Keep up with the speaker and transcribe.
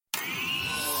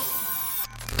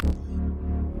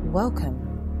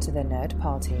Welcome to the Nerd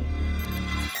Party.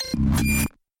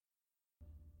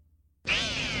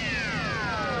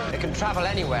 They can travel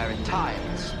anywhere in time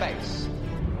and space.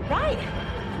 Right.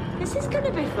 This is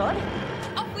gonna be fun.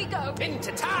 Off we go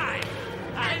into time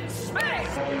and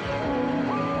space!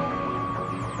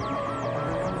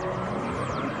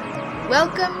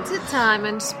 Welcome to Time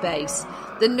and Space,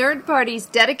 the Nerd Party's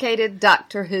dedicated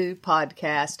Doctor Who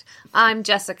podcast. I'm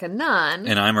Jessica Nunn.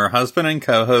 And I'm her husband and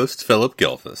co-host, Phillip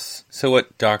Gilfus. So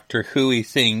what Doctor Who-y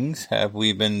things have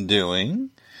we been doing?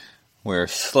 We're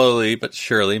slowly but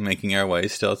surely making our way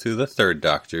still through the third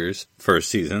Doctor's first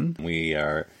season. We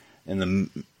are in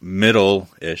the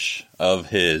middle-ish of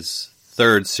his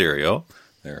third serial.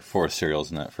 There are 4 serials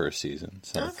in that first season.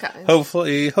 So okay.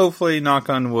 Hopefully, knock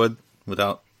on wood,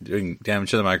 without doing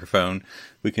damage to the microphone,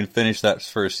 we can finish that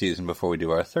first season before we do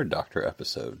our third Doctor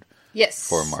episode. Yes.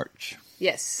 For March.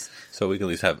 Yes. So we can at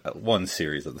least have one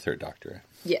series of the third Doctor.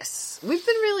 Yes. We've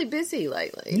been really busy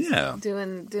lately. Yeah.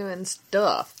 Doing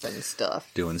stuff.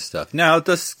 Doing stuff. Now,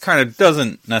 this kind of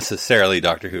doesn't necessarily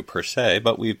Doctor Who per se,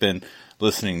 but we've been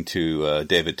listening to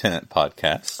David Tennant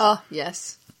podcasts. Oh,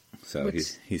 yes. So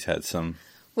he's had some...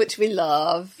 Which we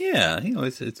love. Yeah,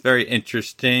 it's very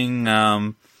interesting,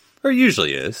 or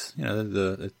usually is,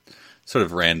 the sort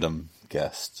of random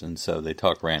guests, and so they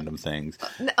talk random things.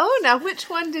 Oh, now which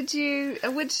one did you,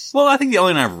 Well, I think the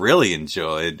only one I really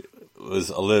enjoyed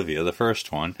was Olivia, the first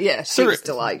one. Yeah, she was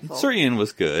delightful. Sir Ian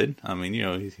was good. I mean,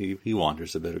 he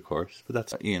wanders a bit, of course, but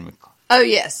that's Ian McCall. Oh,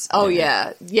 yes. Oh,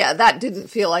 yeah. Yeah, that didn't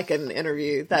feel like an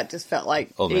interview. That just felt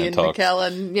like Ian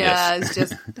McKellen, is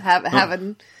just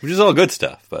having... Which is all good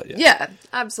stuff, but yeah. Yeah,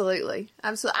 absolutely.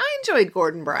 Absolutely. I enjoyed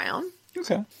Gordon Brown.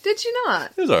 Okay. Did you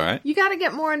not? It was all right. You got to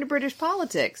get more into British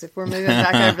politics if we're moving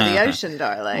back over the ocean,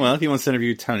 darling. Well, if he wants to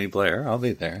interview Tony Blair, I'll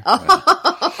be there.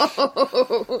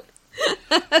 Oh.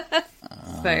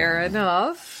 Fair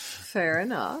enough.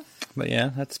 But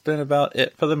yeah, that's been about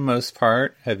it for the most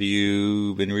part. Have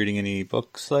you been reading any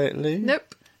books lately?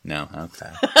 Nope. No? Okay.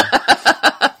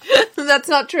 That's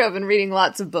not true. I've been reading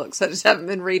lots of books. I just haven't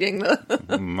been reading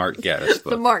the Mark Gaddis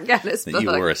book. The Mark Gaddis book. That you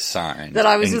were assigned. That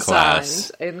I was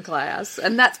assigned in class.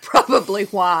 And that's probably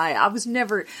why I was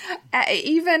never,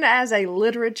 even as a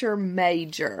literature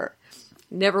major,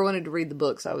 never wanted to read the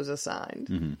books I was assigned.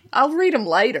 Mm-hmm. I'll read them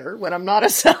later when I'm not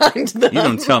assigned them. You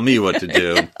don't tell me what to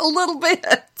do. A little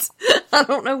bit. I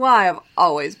don't know why. I've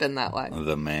always been that way.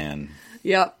 The man.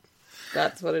 Yep.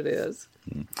 That's what it is.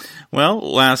 Well,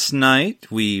 last night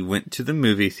we went to the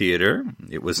movie theater.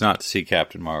 It was not to see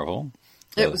Captain Marvel.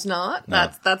 It was not.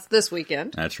 No. That's this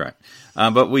weekend. That's right.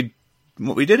 But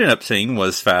what we did end up seeing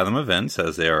was Fathom events,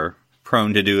 as they are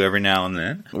prone to do every now and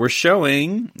then. We're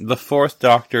showing the Fourth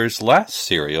Doctor's last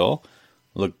serial,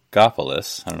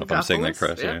 Logopolis. I don't know if I'm saying that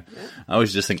correctly. Yeah. I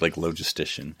always just think like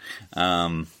logistician.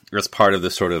 It's part of the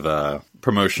sort of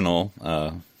promotional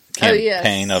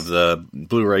campaign of the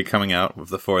Blu-ray coming out with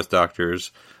the Fourth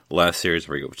Doctor's last series. I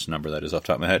forget which number that is off the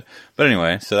top of my head. But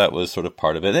anyway, so that was sort of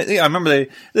part of it. I remember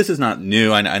this is not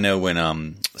new. I know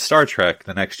when Star Trek,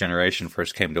 The Next Generation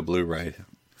first came to Blu-ray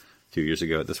 2 years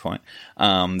ago at this point,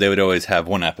 they would always have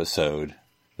one episode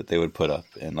that they would put up,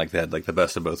 and like they had like the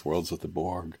Best of Both Worlds with the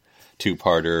Borg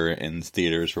 2-parter in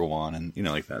theaters for one, and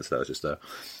like that. So that was just a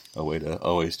way to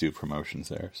always do promotions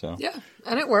there. So yeah,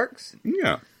 and it works.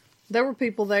 Yeah. There were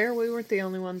people there. We weren't the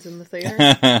only ones in the theater.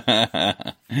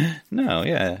 No,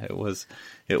 yeah, it was.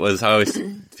 I always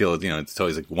feel, it's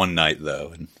always like one night,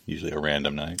 though, and usually a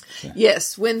random night. So.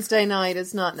 Yes, Wednesday night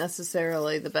is not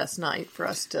necessarily the best night for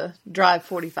us to drive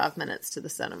 45 minutes to the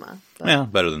cinema. But. Well,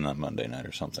 better than that Monday night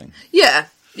or something. Yeah.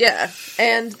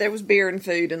 And there was beer and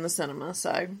food in the cinema,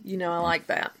 so, I like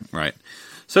that. Right.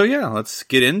 So, yeah, let's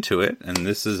get into it. And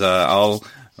this is, I'll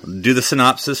do the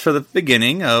synopsis for the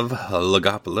beginning of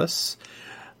Logopolis.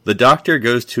 The Doctor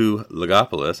goes to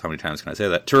Logopolis, how many times can I say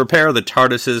that, to repair the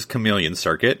TARDIS's chameleon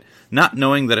circuit, not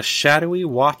knowing that a shadowy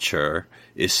watcher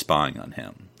is spying on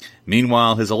him.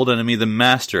 Meanwhile, his old enemy, the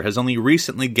Master, has only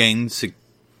recently gained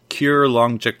secure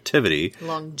longevity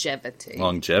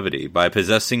by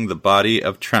possessing the body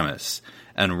of Tremis,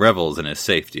 and revels in his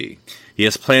safety. He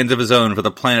has plans of his own for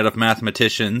the planet of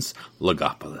mathematicians,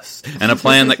 Logopolis, and a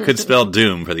plan that could spell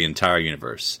doom for the entire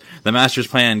universe. The Master's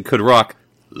plan could rock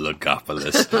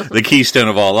Logopolis, the keystone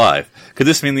of all life. Could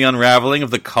this mean the unraveling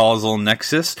of the causal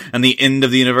nexus and the end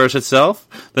of the universe itself?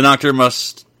 The Doctor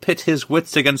must pit his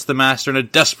wits against the Master in a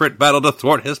desperate battle to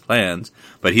thwart his plans,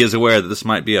 but he is aware that this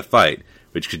might be a fight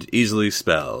which could easily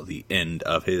spell the end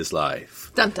of his life.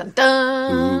 Dun dun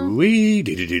dun!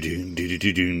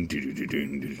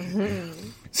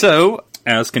 So,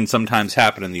 as can sometimes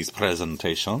happen in these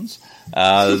presentations,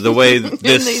 the way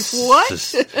this these what?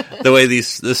 the way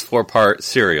this 4-part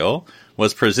serial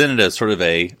was presented as sort of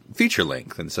a feature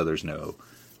length, and so there's no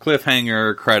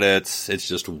cliffhanger, credits. It's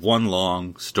just one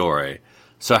long story.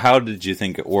 So how did you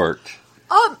think it worked?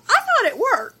 I thought it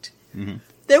worked. Mm-hmm.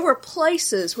 There were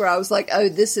places where I was like, "Oh,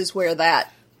 this is where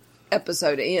that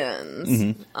episode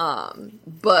ends,"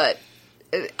 but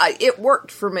it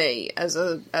worked for me as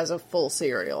a full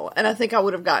serial, and I think I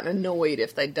would have gotten annoyed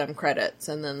if they'd done credits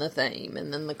and then the theme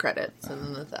and then the credits and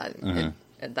then the thing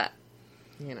and that,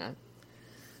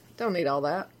 don't need all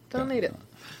that. Don't need it.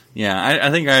 Yeah, I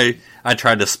think I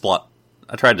tried to spot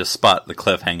the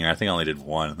cliffhanger. I think I only did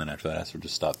one, and then after that I sort of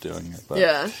just stopped doing it. But,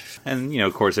 yeah, and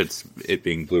of course it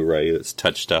being Blu-ray, it's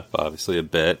touched up obviously a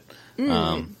bit,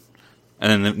 and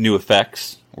then the new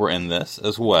effects were in this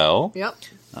as well. Yep.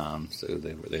 So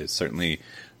they certainly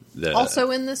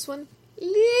also in this one,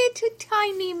 little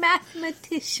tiny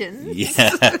mathematicians.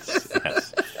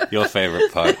 Yes, your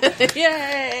favorite part.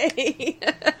 Yay!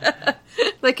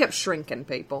 They kept shrinking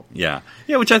people. Yeah,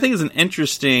 which I think is an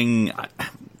interesting,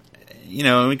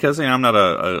 because I'm not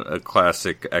a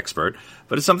classic expert,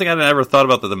 but it's something I never thought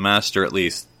about that the Master at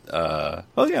least. I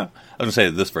was going to say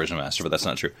this version of Master, but that's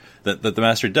not true. That the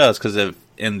Master does, because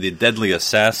in the Deadly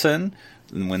Assassin,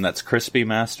 when that's Crispy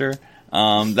Master,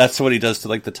 that's what he does to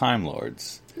the Time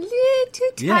Lords.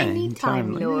 Little tiny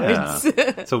Time Lords. Yeah.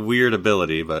 It's a weird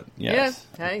ability, but yes,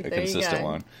 hey, a there consistent you go.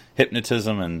 one.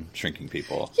 Hypnotism and shrinking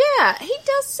people. Yeah, he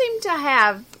does seem to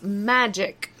have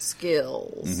magic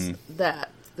skills that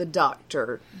the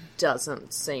Doctor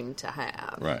doesn't seem to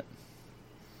have. Right.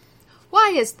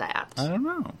 Why is that? I don't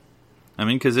know. I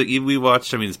mean, because we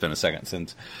watched, it's been a second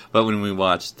since, but when we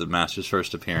watched the Master's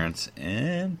first appearance,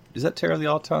 and is that Terror of the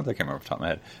Autons? I can't remember off the top of my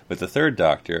head. But the third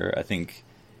Doctor, I think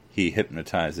he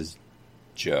hypnotizes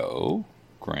Joe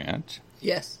Grant.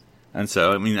 Yes. And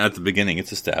so, at the beginning,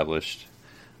 it's established.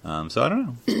 So I don't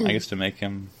know. I guess to make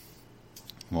him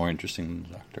more interesting than the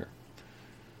Doctor.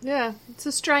 Yeah, it's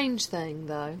a strange thing,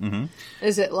 though. Mm-hmm.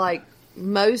 Is it like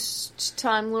most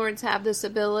Time Lords have this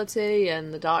ability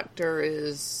and the Doctor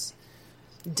is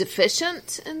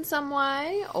deficient in some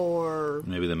way? Or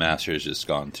maybe the Master has just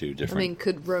gone to different...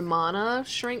 could Romana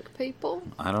shrink people?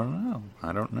 I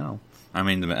don't know.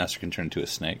 The Master can turn into a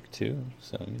snake, too.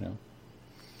 So,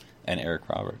 And Eric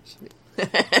Roberts.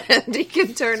 And he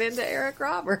can turn into Eric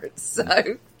Roberts,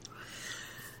 so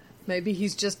maybe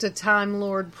he's just a Time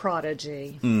Lord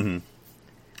prodigy. Mm-hmm.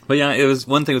 But yeah, it was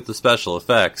one thing with the special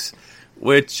effects,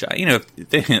 which,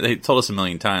 they told us a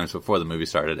million times before the movie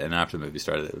started and after the movie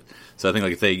started. So I think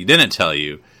if they didn't tell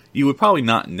you, you would probably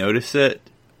not notice it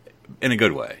in a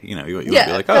good way. You would be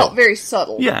like, oh. It felt very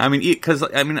subtle. Yeah, because,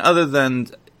 other than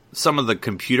some of the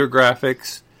computer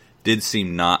graphics did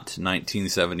seem not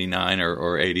 1979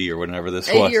 or 80 or whatever this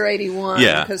was. 80 or 81,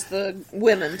 because the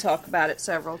women talk about it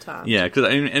several times. Yeah, because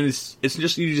and it's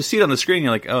just, you just see it on the screen, and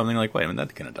you're like, oh, and then you're like, wait a minute,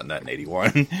 that couldn't have done that in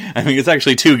 81. It's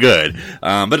actually too good.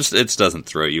 But it doesn't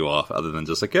throw you off, other than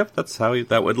just like, yep, that's how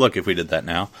that would look if we did that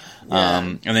now. Yeah.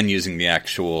 And then using the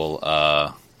actual,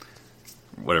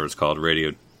 whatever it's called,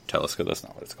 radio telescope, that's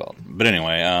not what it's called. But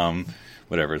anyway,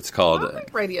 whatever it's called. I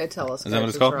think radio telescope. Is that what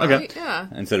it's called? Right. Okay. Yeah.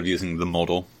 Instead of using the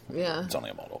modal. Yeah. It's only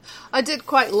a model. I did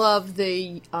quite love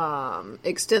the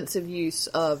extensive use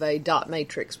of a dot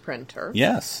matrix printer.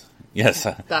 Yes.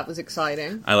 That was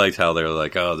exciting. I liked how they're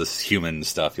like, oh, this human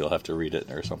stuff, you'll have to read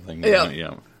it or something. Yeah.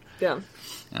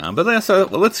 So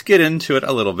let's get into it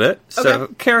a little bit. So,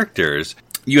 Characters.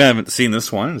 You haven't seen this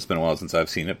one. It's been a while since I've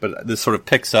seen it, but this sort of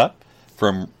picks up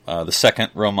from the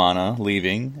second Romana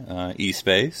leaving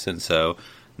E-Space, and so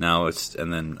now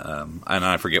and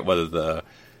I forget whether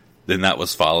then that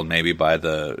was followed maybe by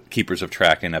the Keepers of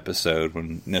Traken episode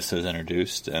when Nissa's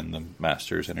introduced and the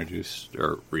Master's introduced,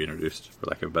 or reintroduced, for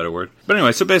lack of a better word. But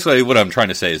anyway, so basically what I'm trying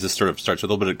to say is this sort of starts with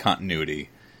a little bit of continuity.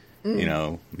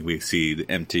 We see the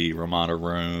empty Romana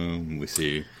room, we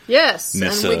see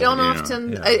Nissa, and we don't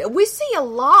often... we see a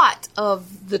lot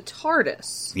of the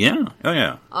TARDIS. Yeah, oh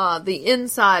yeah. The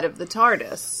inside of the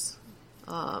TARDIS.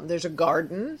 There's a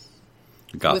garden.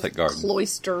 Gothic garden.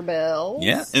 Cloister bells.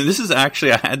 Yeah, and this is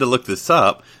actually, I had to look this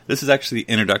up, this is actually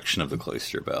the introduction of the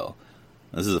cloister bell.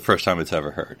 This is the first time it's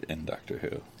ever heard in Doctor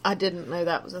Who. I didn't know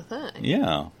that was a thing.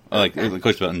 Yeah. Like the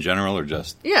cloister bell in general, or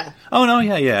just... Yeah. Oh, no,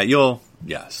 yeah.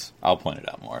 Yes, I'll point it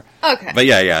out more. Okay. But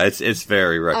yeah, it's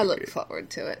very... I look forward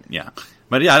to it. Yeah.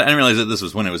 But yeah, I didn't realize that this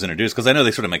was when it was introduced, because I know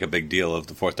they sort of make a big deal of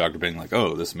the Fourth Doctor being like,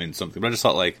 oh, this means something. But I just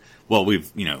thought we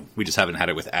just haven't had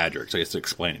it with Adric, so I guess to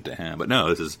explain it to him. But no,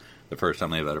 this is the first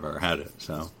time they've ever had it,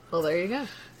 so... Well, there you go.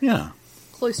 Yeah.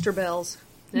 Cloister bells.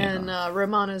 in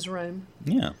Romana's room.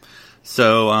 Yeah.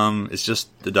 So, it's just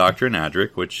the Doctor and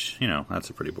Adric, which, that's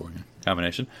a pretty boring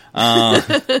combination.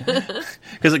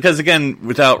 Because, again,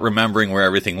 without remembering where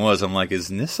everything was, I'm like, is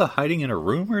Nyssa hiding in a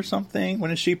room or something? When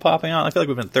is she popping out? I feel like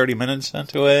we've been 30 minutes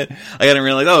into it. I didn't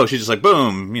realize, she's just like,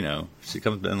 boom, she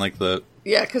comes in like the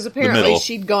Yeah, because apparently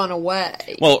she'd gone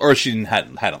away. Well, or she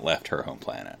hadn't left her home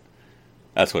planet.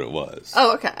 That's what it was.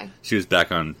 Oh, okay. She was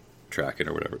back on Tracken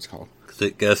or whatever it's called. I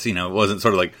guess, it wasn't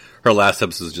sort of like, her last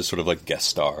episode was just sort of like guest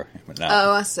star. But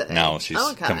now, I see. Now she's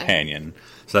companion.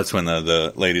 So that's when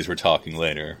the ladies were talking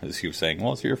later, as he was saying,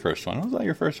 well, it's your first one. Was that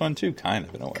your first one too? Kind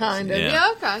of, in a way. Kind of,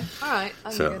 yeah, okay. All right.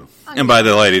 And by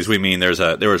the ladies, we mean there was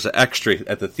an extra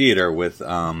at the theater with, if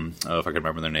I can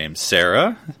remember their names,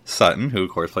 Sarah Sutton, who of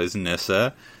course plays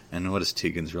Nyssa, and what is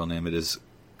Tegan's real name? It is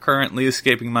currently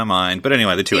escaping my mind. But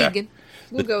anyway, the two actors.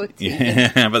 We'll go with Tegan.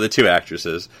 Yeah, but the two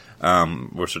actresses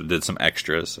did some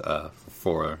extras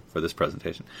for this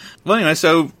presentation. Well, anyway,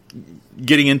 so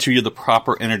getting into the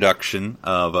proper introduction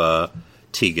of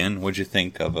Tegan, what'd you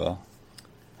think of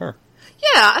her?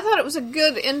 Yeah, I thought it was a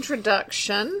good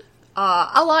introduction.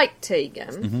 I like Tegan.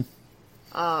 Mm-hmm.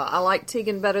 I like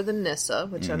Tegan better than Nyssa,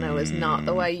 which I know is not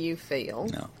the way you feel.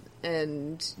 No.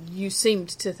 And you seemed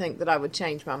to think that I would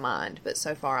change my mind, but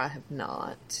so far I have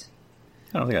not.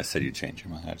 I don't think I said you'd change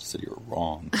your mind. I just said you were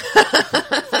wrong.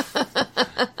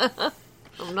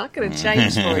 I'm not going to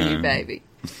change for you, baby.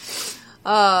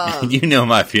 You know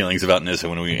my feelings about Nyssa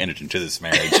when we entered into this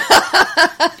marriage.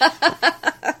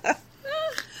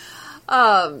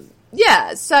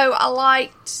 Yeah, so I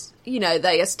liked,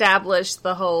 they established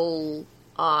the whole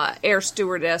air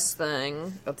stewardess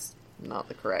thing. That's not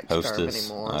the correct term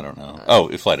anymore. I don't know.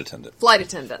 Flight attendant. Flight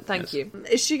attendant, thank you.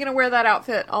 Is she going to wear that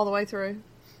outfit all the way through?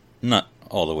 Not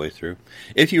all the way through.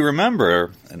 If you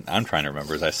remember, and I'm trying to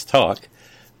remember as I talk,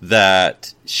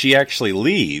 that she actually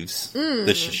leaves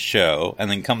the show and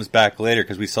then comes back later,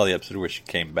 because we saw the episode where she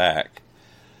came back.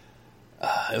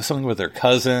 It was something with her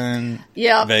cousin.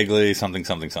 Yeah. Vaguely, something.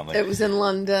 It was in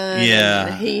London.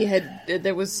 Yeah.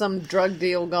 There was some drug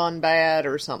deal gone bad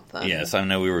or something. Yes, I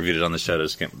know we reviewed it on the show.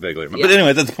 Vaguely remember. Yeah. But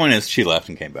anyway, the point is she left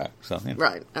and came back. So,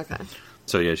 Right, okay.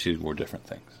 So, yeah, she wore different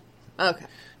things. Okay.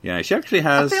 Yeah, she actually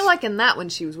has... I feel like in that one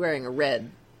she was wearing a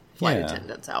red flight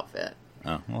attendant's outfit.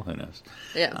 Oh, well, who knows?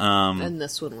 Yeah, and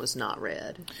this one was not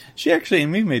red. She actually,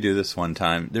 and we may do this one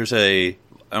time, there's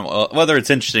whether it's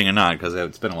interesting or not, because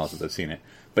it's been a while since I've seen it,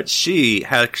 but she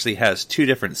actually has two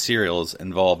different serials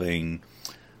involving,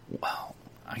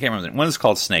 I can't remember, one is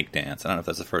called Snake Dance, I don't know if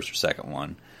that's the first or second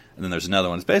one, and then there's another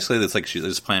one. It's basically, there's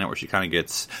this planet where she kind of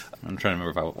gets... I'm trying to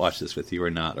remember if I watched this with you or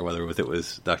not, or whether it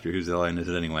was Doctor Who's line is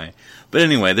it anyway. But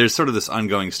anyway, there's sort of this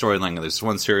ongoing storyline. There's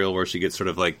one serial where she gets sort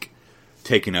of like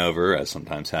taken over, as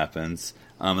sometimes happens,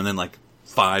 and then like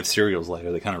 5 serials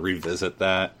later, they kind of revisit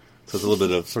that. So it's a little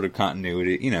bit of sort of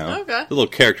continuity, a little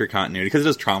character continuity, because it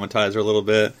does traumatize her a little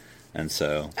bit, and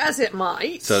so... As it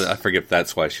might. So I forget if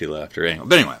that's why she left, or anyway.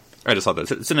 But anyway... I just thought that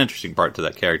it's an interesting part to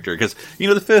that character, because,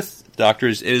 the fifth Doctor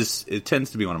it tends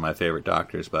to be one of my favorite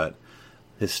Doctors, but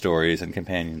his stories and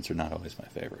companions are not always my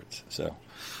favorites, so.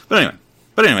 But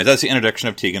anyway, that's the introduction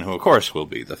of Tegan, who, of course, will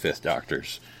be the fifth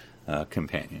Doctor's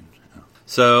companion.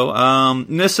 So,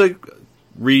 Nyssa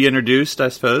reintroduced, I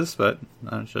suppose, but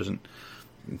she doesn't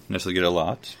necessarily get a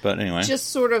lot, but anyway. Just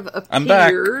sort of appears. I'm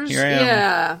back. Here I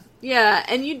am. Yeah,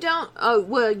 and you don't... Oh,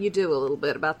 well, you do a little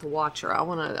bit about the Watcher. I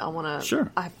want to...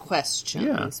 Sure. I have questions.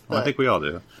 Yeah, well, I think we all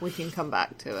do. We can come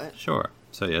back to it. Sure.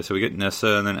 So, we get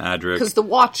Nyssa and then Adric. Because the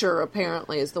Watcher,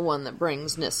 apparently, is the one that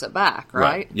brings Nyssa back,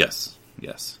 right? Yes.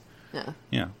 Yeah.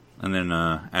 Yeah. And then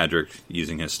Adric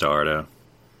using his star to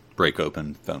break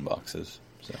open phone boxes.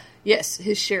 So. Yes,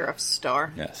 his sheriff's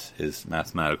star. Yes, his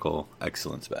mathematical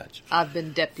excellence badge. I've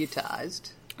been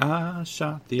deputized. I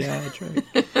shot the Adric.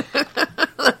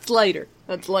 That's later.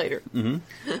 Mm-hmm.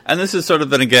 And this is sort of,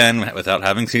 then again, without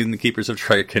having seen The Keepers of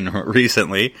Traken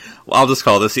recently, I'll just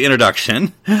call this the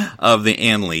introduction of the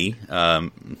Ann Lee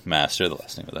master, the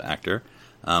last name of the actor.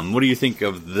 What do you think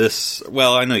of this?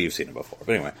 Well, I know you've seen it before,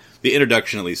 but anyway, the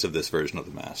introduction, at least, of this version of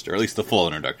the master, or at least the full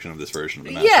introduction of this version of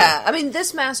the master. Yeah, I mean,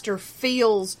 this master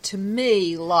feels to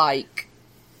me like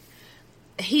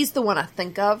he's the one I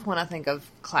think of when I think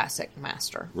of classic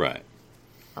master. Right.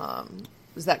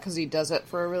 Is that because he does it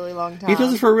for a really long time? He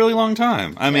does it for a really long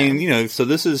time. I mean, so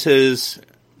this is his...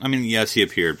 I mean, yes, he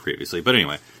appeared previously, but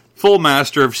anyway, full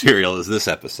master of serial is this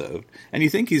episode. And you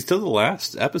think he's still the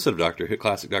last episode of Doctor Who,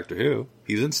 classic Doctor Who.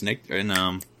 He's in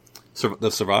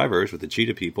The Survivors with the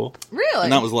Cheetah People. Really?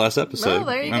 And that was the last episode. Oh,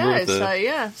 there you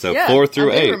go. So 4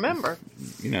 through 8. I do remember.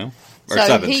 Or so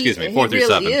 7, excuse me. 4 through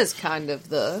 7. He really is kind of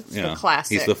the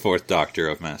classic. He's the 4th Doctor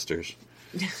of Masters.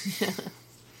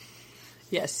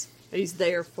 Yes. He's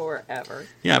there forever.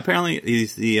 Yeah, apparently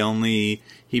he's the only...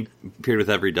 He appeared with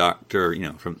every Doctor,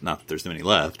 from... Not that there's many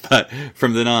left, but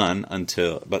from then on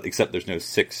until... But except there's no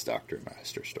 6th Doctor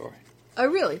Master story. Oh,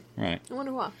 really? Right. I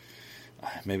wonder why.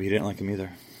 Maybe he didn't like him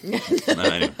either.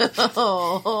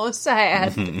 Oh,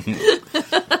 sad.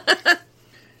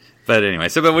 But anyway,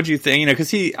 but what do you think?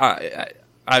 Because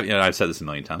I've said this a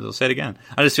million times. I'll say it again.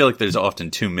 I just feel like there's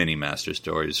often too many Master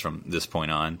stories from this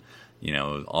point on.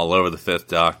 All over the 5th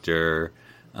Doctor,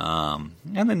 and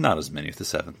then not as many with the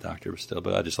 7th Doctor,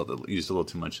 but I just thought they used a little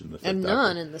too much in the 5th and Doctor.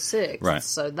 None in the 6th, right?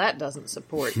 So that doesn't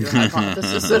support your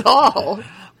hypothesis at all.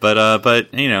 But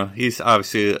he's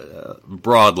obviously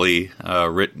broadly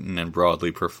written and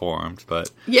broadly performed. But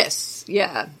yes,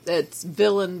 yeah, it's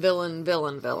villain.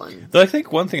 Though I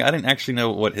think one thing I didn't actually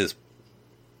know what his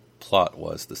plot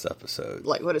was this episode.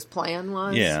 Like what his plan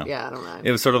was? Yeah, I don't know.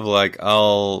 It was sort of like,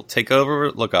 I'll take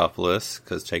over Logopolis,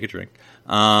 because take a drink,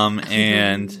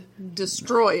 and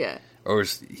destroy it. Or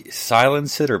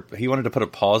silence it, or he wanted to put a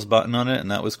pause button on it,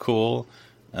 and that was cool.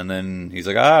 And then he's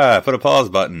like, put a pause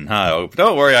button.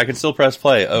 Don't worry, I can still press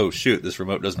play. Oh, shoot, this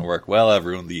remote doesn't work. Well, I've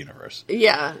ruined the universe.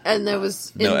 Yeah, and there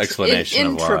was no explanation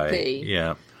of entropy. Why.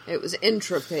 Yeah. It was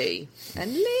entropy.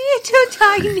 And little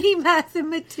tiny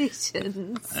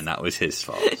mathematicians. And that was his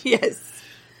fault. Yes.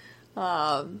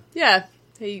 Yeah,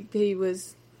 he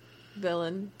was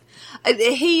villain.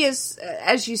 He is,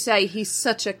 as you say, he's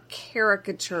such a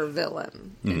caricature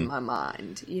villain in my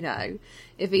mind.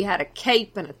 If he had a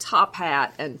cape and a top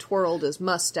hat and twirled his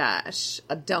mustache,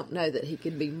 I don't know that he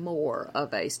could be more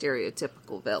of a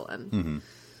stereotypical villain. Mm-hmm.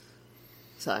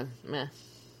 So, meh.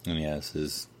 And he has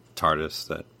his TARDIS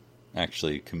that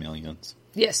actually chameleons.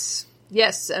 Yes,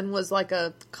 and was like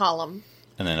a column.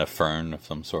 And then a fern of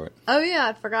some sort. Oh, yeah,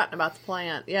 I'd forgotten about the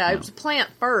plant. Yeah, It was a plant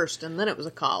first, and then it was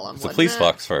a column. It's a police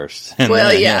box first.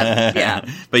 Well, yeah.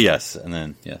 But yes, and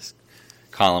then, yes.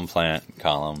 Column, plant,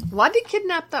 column. Why did he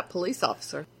kidnap that police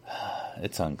officer?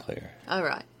 It's unclear. All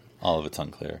right. All of it's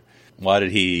unclear. Why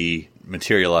did he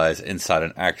materialize inside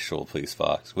an actual police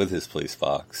box with his police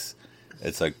box?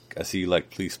 It's like, I see you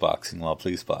like police boxing while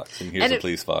police boxing. Here's a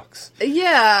police box.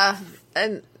 Yeah,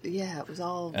 and it was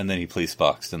all... And then he police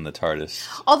boxed in the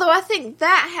TARDIS. Although I think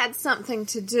that had something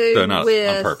to do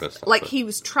with... on purpose. Like, he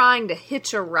was trying to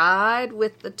hitch a ride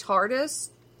with the TARDIS,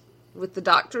 with the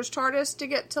Doctor's TARDIS to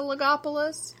get to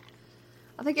Logopolis.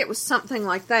 I think it was something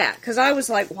like that. Because I was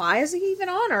like, why is he even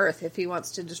on Earth if he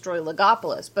wants to destroy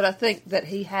Logopolis? But I think that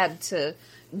he had to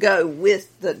go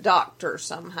with the Doctor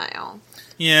somehow.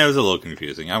 Yeah, it was a little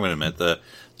confusing. I'm going to admit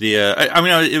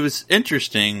it was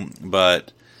interesting,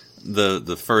 but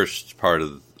the first part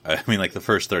of, the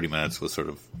first 30 minutes was sort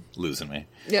of losing me.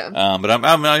 Yeah. But I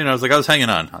was hanging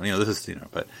on. This is,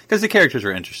 but because the characters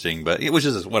were interesting, which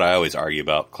is what I always argue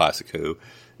about Classic Who,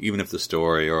 even if the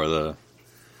story or the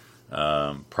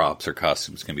props or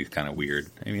costumes can be kind of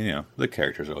weird. The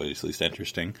characters are always at least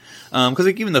interesting. Because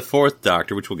even the 4th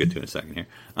Doctor, which we'll get to in a second here,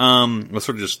 was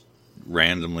sort of just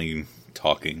randomly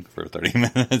talking for 30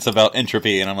 minutes about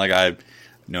entropy, and I'm like, I have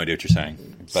no idea what you're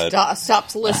saying. But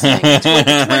stopped listening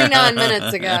 29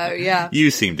 minutes ago, yeah. You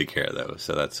seem to care, though,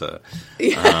 so that's...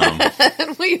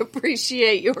 we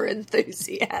appreciate your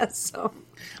enthusiasm.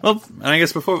 Well, and I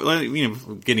guess before,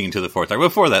 getting into the 4th Doctor,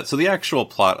 before that, so the actual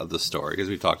plot of the story, because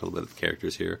we've talked a little bit of the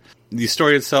characters here, the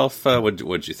story itself,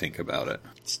 what'd you think about it?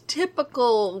 It's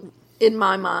typical, in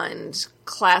my mind,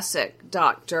 classic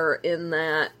Doctor, in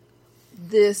that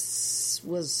this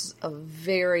was a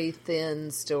very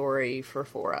thin story for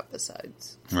 4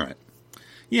 episodes. Right.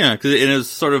 Yeah, because it is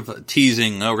sort of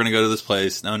teasing, we're going to go to this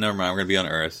place. No, never mind, we're going to be on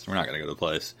Earth. We're not going to go to the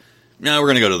place. No, we're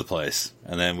going to go to the place.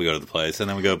 And then we go to the place, and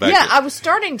then we go back. Yeah, I was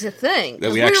starting to think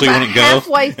that we actually wouldn't go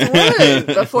halfway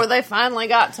through before they finally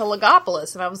got to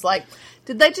Logopolis. And I was like,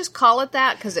 did they just call it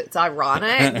that because it's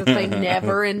ironic that they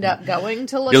never end up going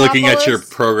to Logopolis? You're looking at your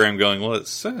program going, well, it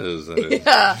says that.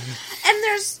 Yeah.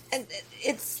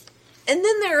 And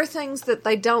then there are things that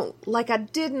they don't, like I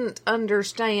didn't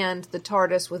understand the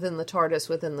TARDIS within the TARDIS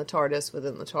within the TARDIS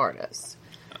within the TARDIS.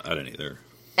 I didn't either.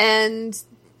 And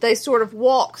they sort of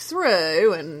walk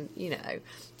through and,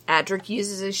 Adric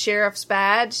uses his sheriff's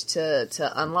badge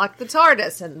to unlock the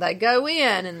TARDIS, and they go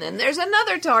in, and then there's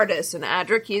another TARDIS, and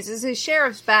Adric uses his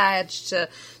sheriff's badge to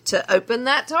open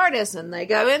that TARDIS, and they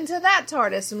go into that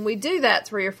TARDIS, and we do that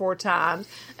 3 or 4 times,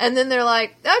 and then they're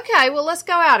like, okay, well, let's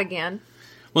go out again.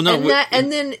 Well, no,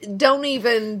 and then don't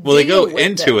even. Well, they go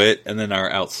into it and then are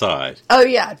outside. Oh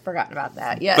yeah, I'd forgotten about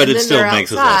that. Yeah, but it still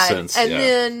makes a lot of sense. And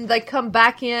then they come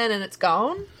back in and it's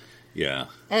gone. Yeah.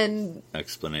 And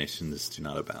explanations do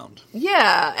not abound.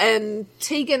 Yeah, and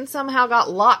Tegan somehow got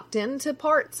locked into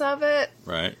parts of it.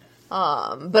 Right.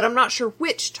 But I'm not sure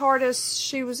which TARDIS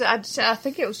she was. I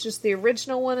think it was just the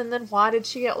original one, and then why did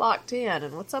she get locked in,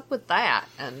 and what's up with that?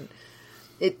 And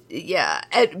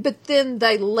but then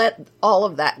they let all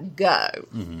of that go,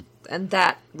 and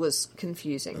that was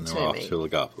confusing and to they're me. off to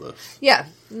Logopolis. Yeah,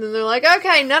 and then they're like,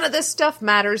 okay, none of this stuff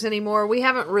matters anymore. We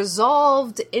haven't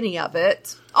resolved any of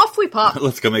it. Off we pop.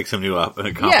 Let's go make some new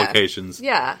complications.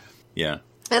 Yeah.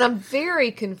 And I'm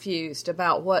very confused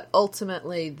about what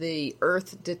ultimately the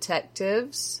Earth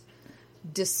detectives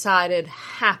decided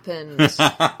happened with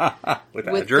the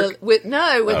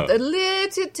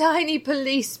little tiny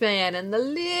policeman and the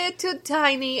little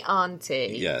tiny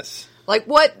auntie. Yes. Like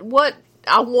what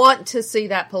I want to see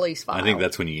that police file. I think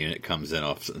that's when unit comes in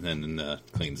off and then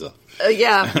cleans up.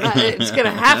 It's going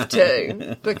to have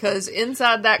to, because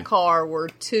inside that car were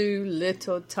two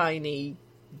little tiny.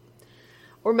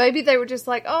 Or maybe they were just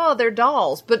like, oh, they're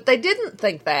dolls. But they didn't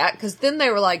think that, because then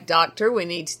they were like, Doctor, we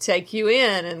need to take you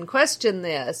in and question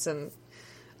this. And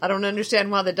I don't understand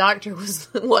why the doctor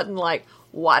wasn't like,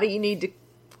 why do you need to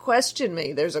question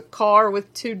me? There's a car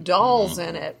with two dolls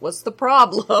in it. What's the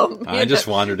problem? I just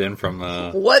wandered in from...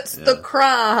 What's the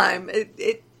crime?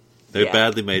 They're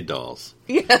badly made dolls.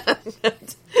 Yeah.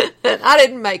 I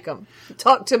didn't make them.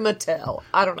 Talk to Mattel.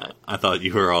 I don't know. I thought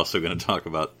you were also going to talk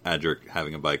about Adric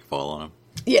having a bike fall on him.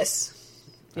 Yes.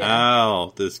 Yeah.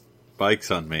 Ow, this bike's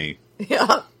on me.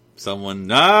 Yeah. Someone,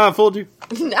 fooled you.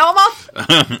 Now I'm off.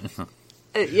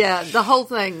 The whole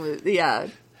thing was,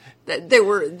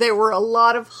 there were a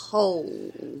lot of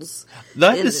holes in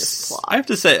this plot. I have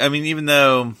to say, I mean, even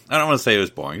though, I don't want to say it was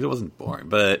boring, it wasn't boring,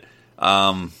 but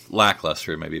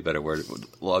lackluster may be a better word.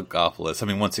 Logopolis, I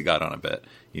mean, once it got on a bit,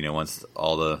 once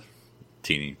all the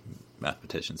teeny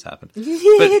mathematicians happened.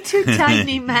 Little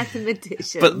tiny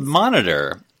mathematicians. But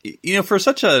Monitor, for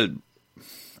such a,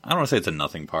 I don't want to say it's a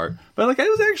nothing part, but it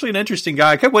was actually an interesting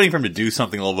guy. I kept waiting for him to do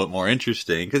something a little bit more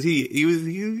interesting, because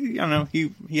he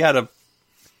had a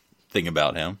thing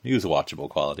about him. He was a watchable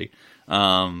quality.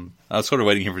 I was sort of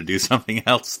waiting for him to do something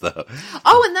else, though.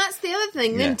 Oh, and that's the other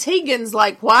thing. Then Tegan's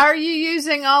like, why are you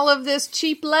using all of this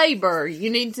cheap labor?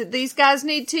 These guys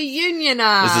need to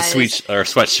unionize. This is a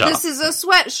sweatshop. This is a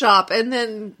sweatshop. And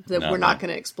then we're not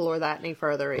going to explore that any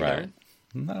further either. Right.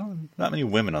 No, not many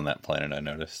women on that planet, I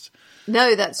noticed.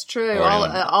 No, that's true.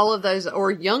 All of those,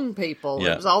 or young people.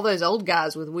 Yeah. It was all those old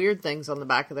guys with weird things on the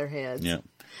back of their heads. Yeah.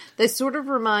 They sort of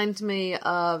remind me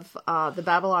of the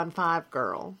Babylon 5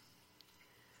 girl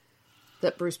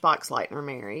that Bruce Boxleitner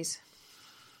marries.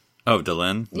 Oh,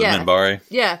 Delenn? Yeah. Minbari?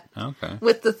 Yeah. Okay.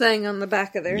 With the thing on the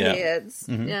back of their heads.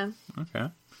 Mm-hmm. Yeah. Okay.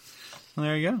 Well,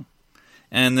 there you go.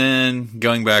 And then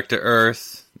going back to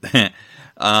Earth,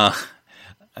 I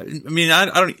mean, I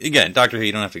don't. Again, Doctor Who,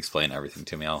 you don't have to explain everything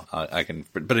to me. I can.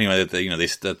 But anyway,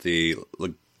 the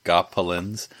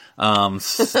Logopolians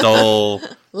stole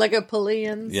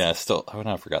Logopolians. Yeah, stole. Oh,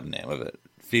 no, I forgot the name of it.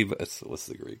 What's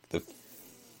the Greek? The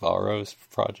Pharos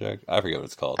Project. I forget what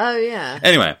it's called. Oh yeah.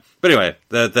 Anyway,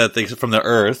 that thing from the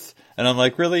Earth, and I'm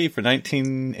like, really, for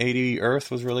 1980, Earth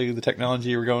was really the technology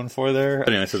you were going for there.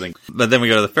 But anyway, but then we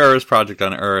go to the Pharos Project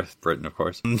on Earth, Britain, of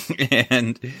course,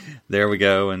 and there we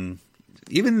go, and.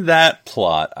 Even that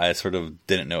plot, I sort of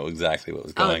didn't know exactly what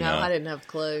was going on. I didn't have a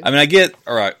clue. I mean, I get,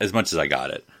 as much as I got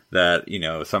it, that,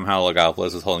 somehow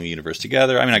Logopolis was holding the universe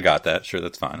together. I mean, I got that. Sure,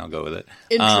 that's fine. I'll go with it.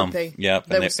 Entropy. Yep.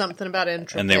 There was something about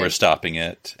entropy. And they were stopping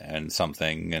it and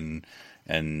something.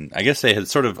 And I guess they had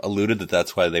sort of alluded that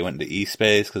that's why they went into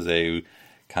E-space, because they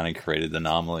kind of created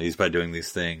anomalies by doing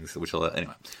these things.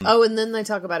 Anyway. Oh, and then they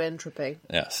talk about entropy.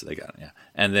 Yes, they got it, yeah.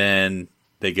 And then...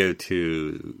 they go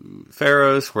to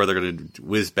Pharos, where they're going to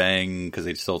whiz-bang because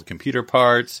they stole the computer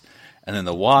parts, and then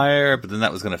the wire, but then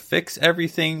that was going to fix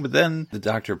everything, but then the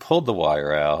Doctor pulled the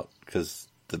wire out because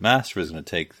the Master was going to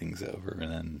take things over,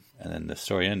 and then the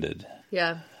story ended.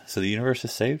 Yeah. So the universe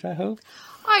is saved, I hope?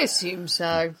 I assume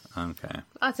so. Okay.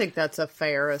 I think that's a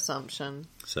fair assumption.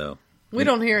 So. We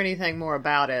don't hear anything more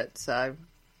about it, so.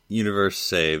 Universe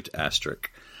saved,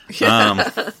 asterisk.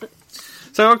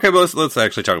 So, okay, well, let's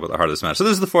actually talk about the heart of this matter. So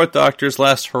this is the Fourth Doctor's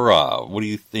last hurrah. What do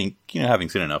you think, having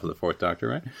seen enough of the Fourth Doctor,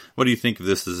 right? What do you think of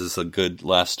this? Is this a good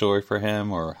last story for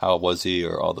him, or how was he,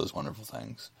 or all those wonderful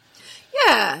things?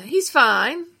 Yeah, he's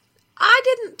fine. I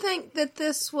didn't think that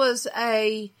this was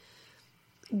a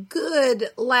good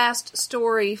last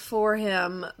story for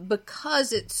him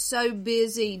because it's so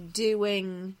busy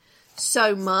doing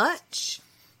so much.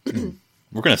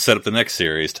 We're going to set up the next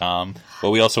series, Tom, but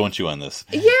we also want you on this.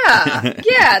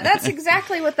 Yeah, that's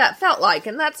exactly what that felt like,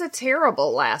 and that's a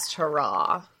terrible last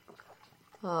hurrah.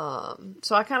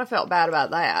 So I kind of felt bad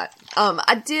about that.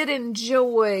 I did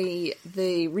enjoy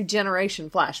the regeneration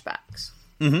flashbacks.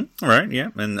 Mm-hmm. Right, yeah.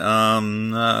 And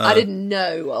I didn't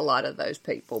know a lot of those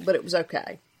people, but it was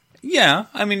okay. Yeah,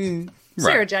 I mean...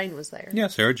 Sarah right. Jane was there. Yeah,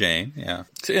 Sarah Jane, yeah.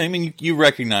 So, I mean, you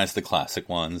recognize the classic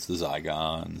ones, the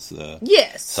Zygons, the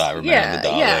Cybermen, the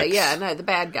Daleks. Yeah, no, the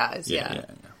bad guys, yeah.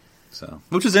 So,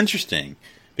 which is interesting,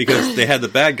 because they had the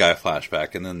bad guy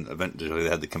flashback, and then eventually they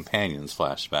had the companions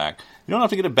flashback. You don't have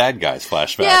to get a bad guy's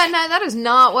flashback. Yeah, no, that is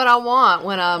not what I want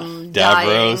when I'm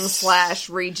dying Davros.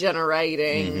 /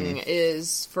 regenerating,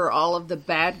 is for all of the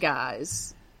bad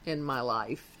guys in my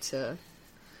life to...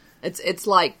 It's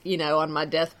like, you know, on my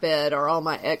deathbed are all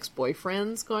my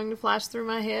ex-boyfriends going to flash through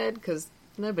my head? Because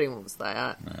nobody wants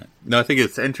that. Right. No, I think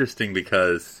it's interesting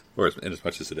because, or as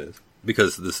much as it is,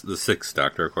 because the Sixth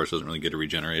Doctor, of course, doesn't really get a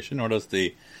regeneration, nor does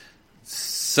the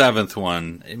seventh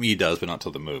one. I mean, he does, but not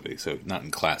till the movie, so not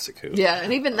in classic Who. Yeah,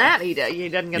 and even that he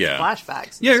doesn't get the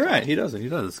flashbacks. Yeah, you're right. He doesn't.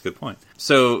 That's a good point.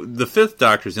 So the Fifth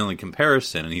Doctor is the only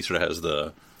comparison, and he sort of has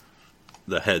the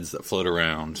heads that float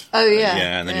around. Oh, yeah.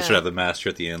 Yeah, and then you sort of have the Master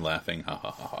at the end laughing. Ha,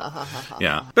 ha, ha, ha.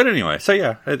 Yeah. But anyway, so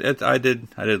yeah, I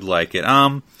did like it.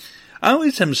 I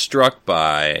always am struck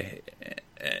by,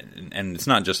 and it's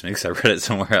not just me because I read it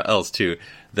somewhere else too,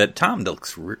 that Tom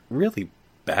looks really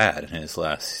bad in his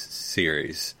last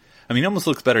series. I mean, he almost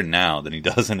looks better now than he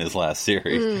does in his last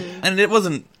series. And it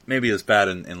wasn't maybe as bad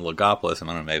in Logopolis. I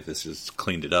don't know, maybe this just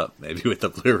cleaned it up, maybe with the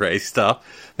Blu-ray stuff.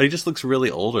 But he just looks really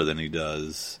older than he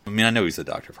does. I mean, I know he's the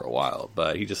Doctor for a while,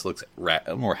 but he just looks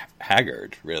more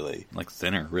haggard, really. Like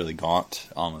thinner, really gaunt,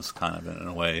 almost kind of in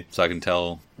a way. So I can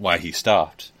tell why he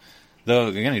stopped. Though,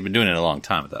 again, he'd been doing it a long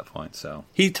time at that point. So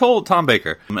he told Tom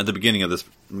Baker at the beginning of this,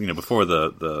 you know, before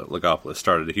the Logopolis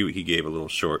started, he gave a little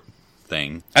short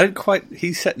thing. I didn't quite.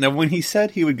 He said when he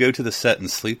said he would go to the set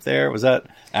and sleep there, was that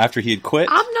after he had quit?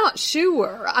 I'm not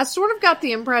sure. I sort of got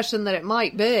the impression that it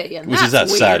might be, and that's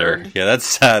weird. sadder. Yeah, that's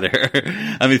sadder.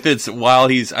 I mean, if it's while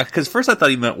he's, because first I thought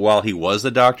he meant while he was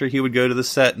the Doctor, he would go to the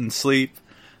set and sleep,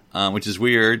 which is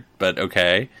weird, but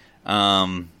okay.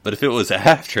 But if it was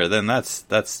after, then that's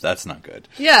not good.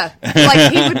 Yeah,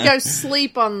 like he would go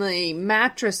sleep on the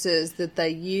mattresses that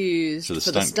they used for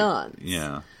the stunts.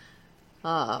 Yeah.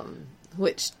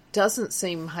 Which doesn't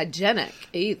seem hygienic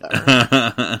either.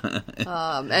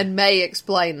 And may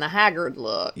explain the haggard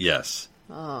look. Yes.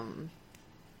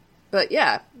 But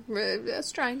yeah, that's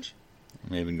strange.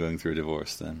 May have been going through a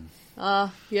divorce then.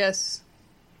 Yes.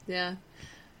 Yeah.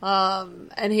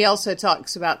 And he also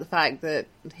talks about the fact that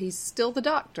he's still the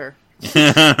Doctor.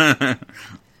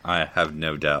 I have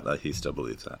no doubt that he still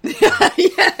believes that.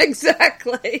 Yeah,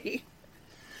 exactly.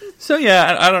 So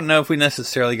yeah, I don't know if we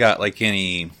necessarily got like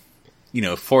any, you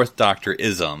know, Fourth Doctor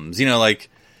isms. You know, like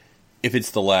if it's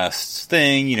the last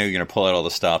thing, you know, you're gonna pull out all the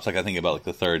stops. Like I think about like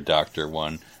the Third Doctor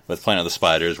one with Planet of the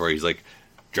Spiders, where he's like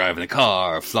driving a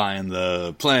car, flying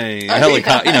the plane, a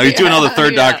helicopter. You know, he's doing all the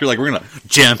Third Doctor. Like we're gonna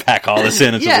jam pack all this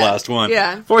in. It's the last one.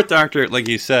 Yeah. Fourth Doctor, like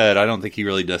you said, I don't think he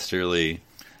really necessarily.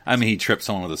 I mean, he tripped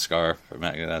someone with a scarf.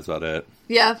 That's about it.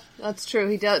 Yeah, that's true.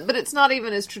 He does, but it's not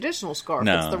even his traditional scarf.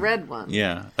 No. It's the red one.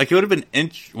 Yeah, like it would have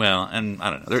been well, and I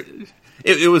don't know.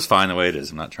 It was fine the way it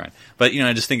is. I'm not trying, but you know,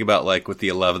 I just think about like with the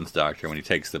 11th Doctor when he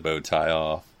takes the bow tie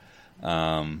off,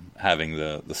 having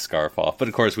the scarf off. But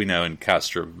of course, we know in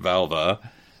Castrovalva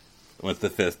with the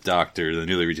 5th Doctor, the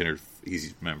newly regenerated. He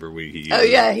uses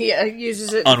he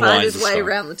uses it to find his way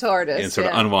around the TARDIS. And sort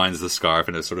of unwinds the scarf,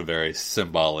 and it's sort of very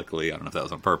symbolically, I don't know if that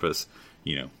was on purpose,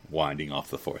 you know, winding off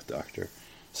the 4th Doctor.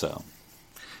 So,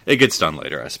 it gets done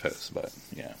later, I suppose, but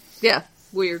yeah. Yeah,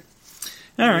 weird.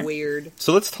 All right. Weird.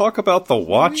 So let's talk about The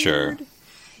Watcher. Weird.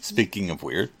 Speaking of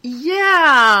weird.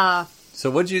 Yeah. So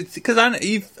what'd you... Because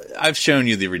I've shown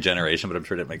you the regeneration, but I'm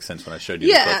sure it makes sense when I showed you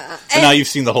the book. So now you've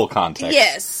seen the whole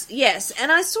context. Yes.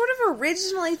 And I sort of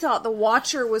originally thought the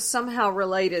Watcher was somehow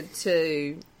related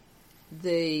to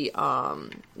the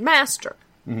Master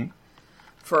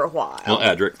for a while. Well,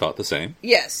 Adric thought the same.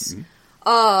 Yes.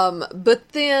 Mm-hmm. But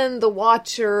then the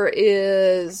Watcher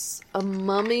is a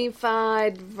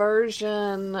mummified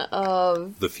version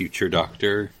of the future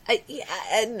Doctor.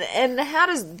 And how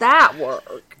does that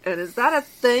work? And is that a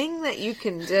thing that you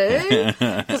can do?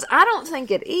 Because I don't think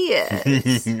it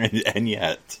is. And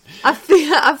yet, I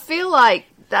feel like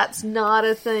that's not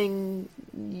a thing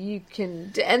you can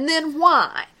do. And then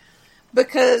why?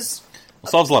 Because it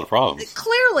solves a lot of problems.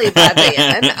 Clearly by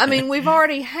then. I mean, we've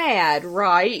already had,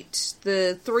 right,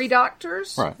 the 3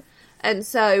 Doctors? Right. And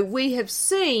so we have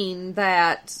seen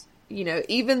that,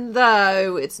 even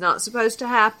though it's not supposed to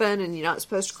happen and you're not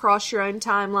supposed to cross your own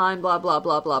timeline, blah, blah,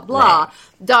 blah, blah, blah, Right.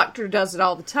 Doctor does it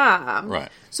all the time. Right.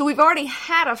 So we've already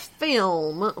had a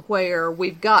film where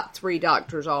we've got 3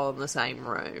 doctors all in the same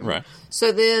room. Right.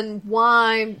 So then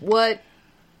what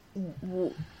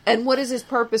is his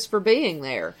purpose for being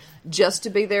there? Just to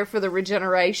be there for the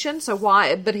regeneration? So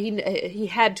why? But he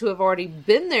had to have already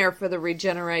been there for the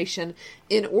regeneration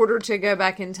in order to go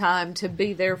back in time to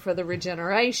be there for the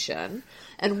regeneration.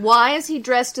 And why is he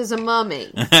dressed as a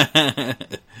mummy?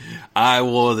 I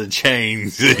wore the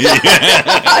chains.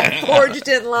 I forged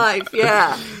in life.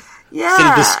 Yeah.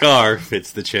 Instead of the scarf,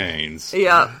 it's the chains.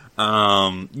 Yeah.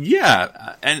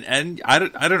 Yeah, and I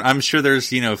don't. I'm sure there's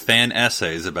fan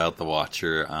essays about the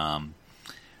Watcher.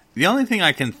 The only thing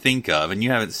I can think of, and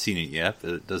you haven't seen it yet,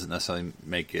 but it doesn't necessarily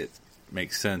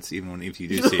make sense even if you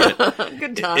do see it.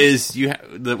 Good time. Is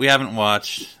that we haven't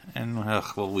watched, and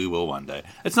we will one day.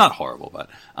 It's not horrible, but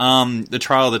the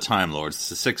Trial of the Time Lords.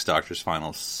 It's the 6th Doctor's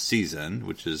final season,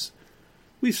 which is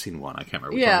we've seen one. I can't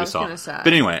remember which one we saw. Gonna say.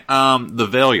 But anyway, the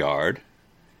Valeyard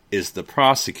is the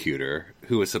prosecutor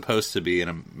who is supposed to be an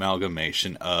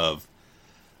amalgamation of.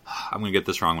 I'm going to get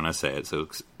this wrong when I say it, so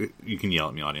you can yell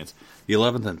at me, audience. The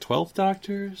 11th and 12th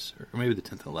Doctors? Or maybe the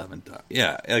 10th and 11th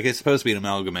Yeah, it's supposed to be an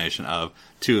amalgamation of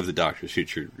 2 of the Doctor's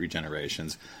future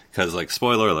regenerations. Because,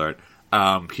 spoiler alert,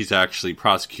 he's actually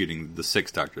prosecuting the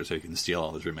 6th Doctor so he can steal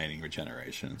all his remaining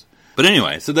regenerations. But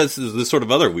anyway, so that's the sort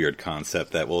of other weird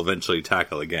concept that we'll eventually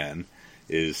tackle again,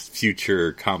 is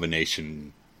future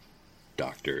combination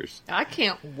Doctors. I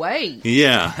can't wait.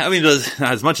 Yeah, I mean,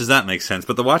 as much as that makes sense,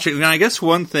 but the Watcher, I guess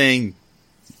one thing,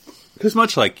 because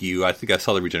much like you, I think I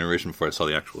saw the regeneration before I saw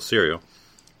the actual serial,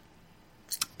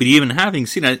 but even having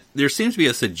seen it, there seems to be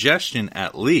a suggestion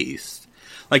at least,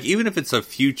 even if it's a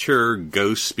future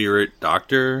ghost spirit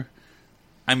Doctor,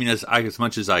 I mean, as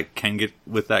much as I can get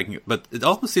with that, but it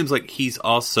almost seems like he's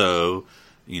also,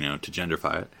 to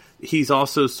genderify it, he's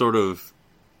also sort of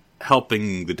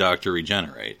helping the Doctor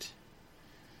regenerate.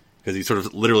 Because he sort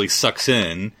of literally sucks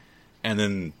in, and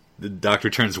then the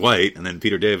Doctor turns white, and then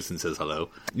Peter Davison says hello.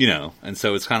 And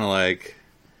so it's kind of like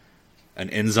an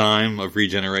enzyme of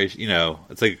regeneration.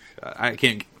 It's like, I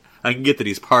can get that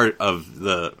he's part of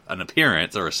an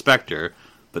appearance or a specter,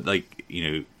 but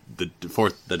the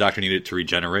Doctor needed to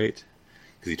regenerate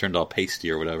because he turned all pasty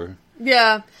or whatever.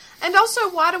 Yeah. And also,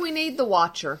 why do we need the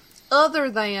Watcher?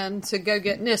 Other than to go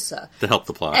get Nyssa. To help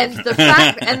the plot. And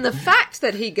the fact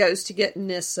that he goes to get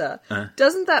Nyssa,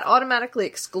 doesn't that automatically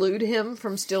exclude him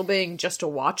from still being just a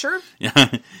Watcher?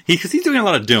 Yeah, because he's doing a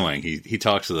lot of doing. He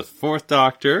talks to the 4th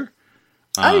Doctor.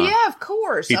 Oh, yeah, of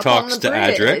course. He talks to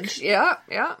Adric.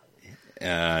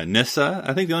 Yeah. Nyssa,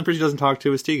 I think the only person he doesn't talk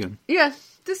to is Tegan. Yeah,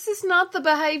 this is not the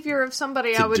behavior of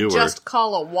somebody I would doer. just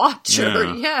call a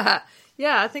Watcher. Yeah,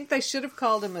 I think they should have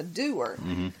called him a doer.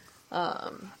 Mm-hmm.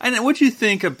 And what do you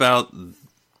think about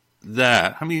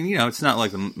that? I mean, it's not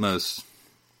like the most,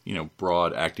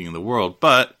 broad acting in the world,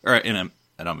 but, I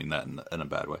don't mean that in a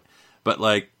bad way, but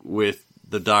with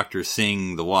the Doctor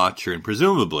seeing the Watcher and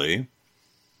presumably,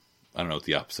 I don't know what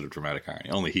the opposite of dramatic irony,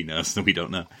 only he knows and we don't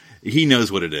know. He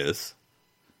knows what it is.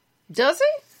 Does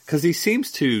he? Because he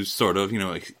seems to sort of,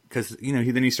 because,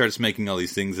 then he starts making all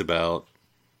these things about,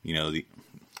 he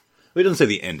doesn't say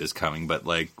the end is coming, but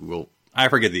I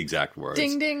forget the exact words.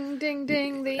 Ding, ding, ding,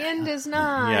 ding, the end is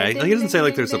nigh. Yeah, ding, he doesn't say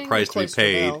ding, there's ding, a price to be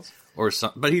paid bells. or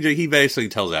something, but he basically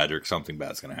tells Adric something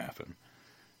bad's going to happen.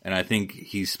 And I think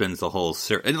he spends the whole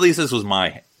at least this was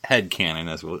my headcanon,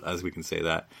 as we can say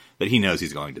that he knows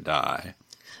he's going to die.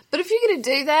 But if you're going to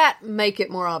do that, make it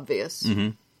more obvious. Mm-hmm.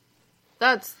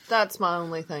 That's my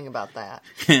only thing about that.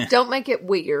 Don't make it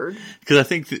weird. Because I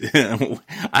think,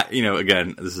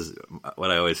 again, this is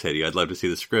what I always say to you. I'd love to see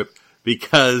the script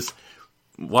because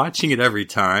watching it every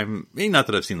time, not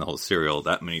that I've seen the whole serial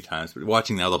that many times, but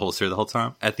watching now the whole serial the whole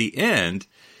time, at the end,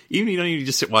 even you don't need to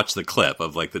just watch the clip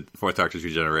of the 4th Doctor's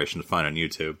regeneration to find on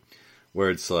YouTube,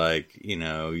 where it's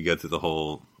you go through the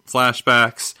whole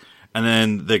flashbacks, and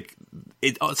then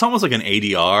it's almost like an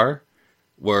ADR,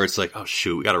 where it's oh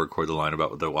shoot, we got to record the line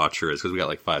about what the Watcher is, because we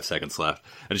got 5 seconds left.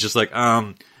 And it's just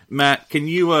Matt, can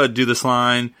you do this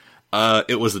line?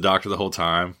 It was the Doctor the whole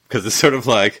time. Because it's sort of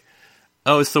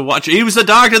oh, it's the Watcher. He was the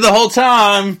Doctor the whole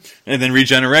time! And then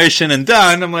regeneration and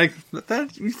done. I'm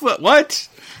what?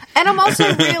 And I'm also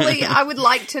I would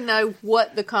like to know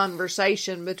what the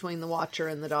conversation between the Watcher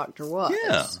and the Doctor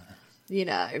was.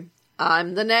 Yeah.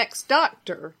 I'm the next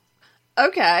Doctor.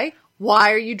 Okay.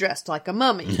 Why are you dressed like a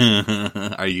mummy?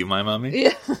 Are you my mummy?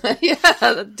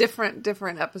 Yeah,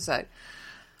 different episode.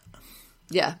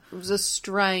 Yeah, it was a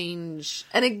strange...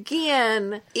 And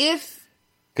again, if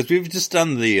Because we've just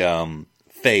done the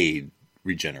fade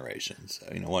regenerations.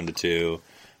 1 to 2.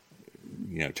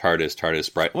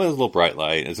 TARDIS, bright. Well, a little bright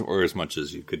light, or as much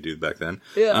as you could do back then.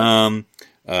 Yeah.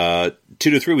 2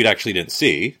 to 3 we actually didn't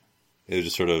see. It was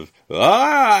just sort of,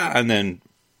 and then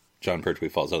John Pertwee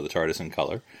falls out of the TARDIS in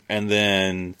color. And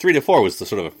then 3 to 4 was the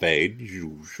sort of a fade.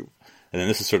 And then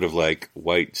this is sort of like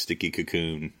white, sticky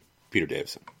cocoon, Peter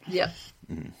Davison. Yeah.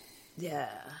 Mm-hmm. Yeah.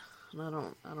 I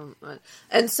don't.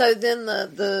 And so then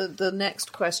the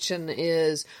next question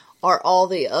is, are all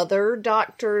the other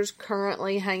doctors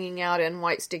currently hanging out in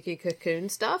white, sticky cocoon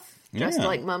stuff? Dressed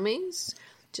like mummies?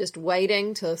 Just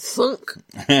waiting to thunk,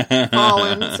 fall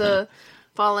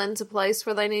into place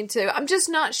where they need to. I'm just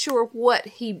not sure what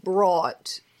he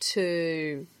brought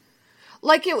to...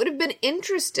 Like, it would have been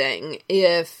interesting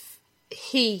if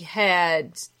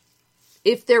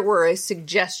there were a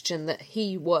suggestion that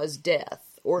he was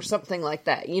death or something like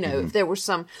that. If there was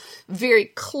some very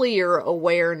clear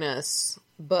awareness,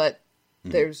 but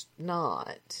there's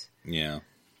not. Yeah.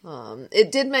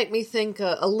 It did make me think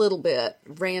a little bit,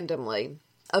 randomly,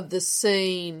 of the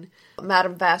scene,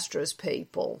 Madame Vastra's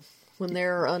people, when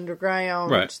they're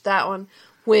underground. Right. That one.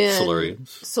 When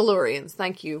Silurians,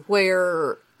 thank you.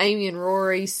 Where Amy and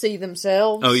Rory see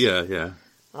themselves. Oh, yeah.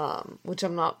 Which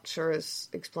I'm not sure is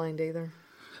explained either.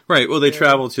 Right, well, they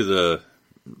travel to the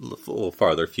little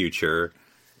farther future,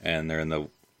 and they're in the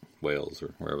Wales,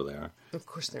 or wherever they are. Of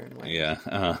course they're in Wales.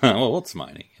 Yeah. Well, it's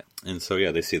mining. And so,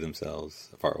 they see themselves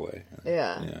far away.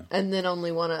 Yeah. And then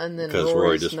only one, and then because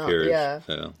Rory disappears.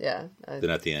 Yeah. Then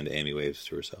at the end, Amy waves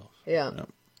to herself. Yeah.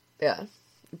 It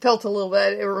felt a little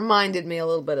bit, it reminded me a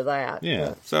little bit of that.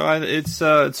 Yeah. But.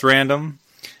 So it's random.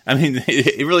 I mean,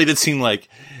 it really did seem like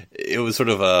it was sort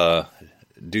of a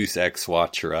Deus Ex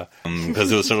Watchera,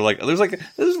 because it was sort of like,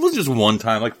 this was just one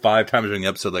time, like 5 times during the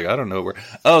episode, like, I don't know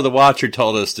the Watcher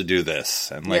told us to do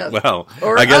this. And well,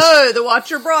 or, I guess, the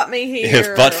Watcher brought me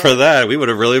here. But for that, we would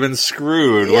have really been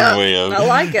screwed, wouldn't we? I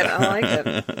like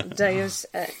it. Deus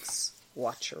Ex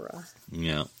Watchera.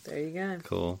 Yeah. There you go.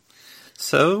 Cool.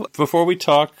 So, before we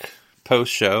talk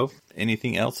post-show,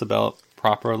 anything else about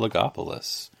proper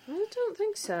Logopolis? I don't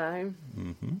think so.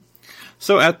 Mm-hmm.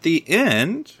 So, at the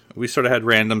end, we sort of had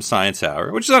random science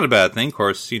hour, which is not a bad thing. Of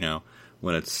course,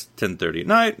 when it's 10:30 at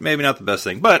night, maybe not the best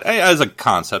thing. But as a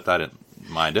concept, I didn't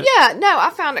mind it. Yeah, no, I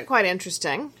found it quite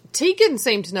interesting. Tegan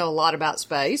seemed to know a lot about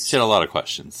space. She had a lot of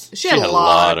questions. She had a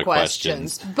lot of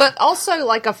questions. But also,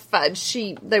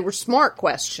 they were smart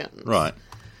questions. Right.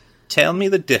 Tell me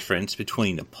the difference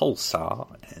between a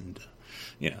pulsar and,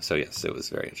 so yes, it was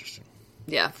very interesting.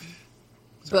 Yeah.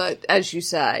 But, as you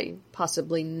say,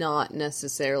 possibly not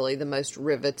necessarily the most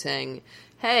riveting,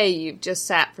 hey, you've just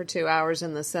sat for 2 hours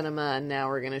in the cinema and now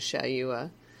we're going to show you a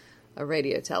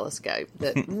radio telescope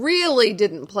that really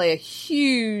didn't play a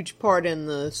huge part in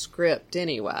the script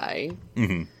anyway.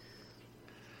 Mm-hmm.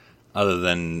 Other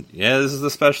than, this is the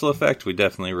special effect we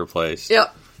definitely replaced.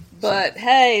 Yep. But,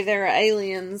 hey, there are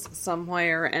aliens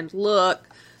somewhere, and look,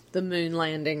 the moon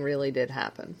landing really did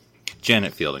happen.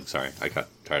 Janet Fielding, sorry. I got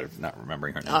tired of not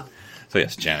remembering her name. So,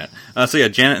 yes, Janet.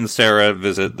 Janet and Sarah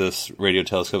visit this radio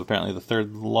telescope, apparently the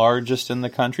 3rd largest in the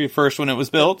country. First when it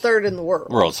was built. 3rd in the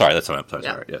world. Sorry, that's what I'm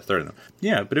sorry. Yeah. 3rd in the...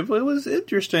 Yeah, but it was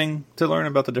interesting to learn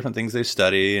about the different things they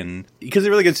study, and because it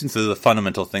really gets into the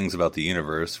fundamental things about the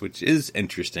universe, which is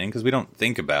interesting, because we don't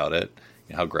think about it.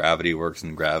 How gravity works,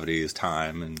 and gravity is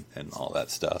time, and all that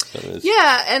stuff. So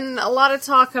and a lot of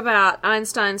talk about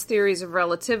Einstein's theories of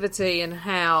relativity and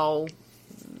how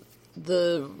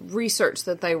the research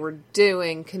that they were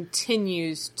doing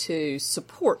continues to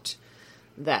support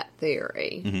that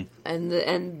theory. Mm-hmm.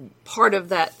 And part of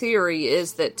that theory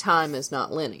is that time is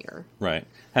not linear. Right.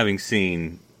 Having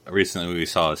seen... Recently, we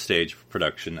saw a stage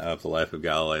production of The Life of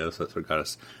Galileo, so that's what got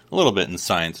us a little bit in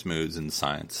science moods and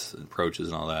science approaches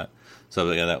and all that. So,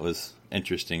 that was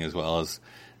interesting, as well as,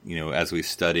 as we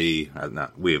study,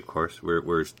 not we, of course,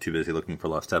 we're too busy looking for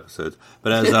lost episodes,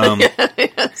 but as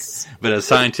yes. But as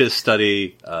scientists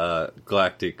study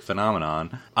galactic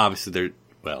phenomenon, obviously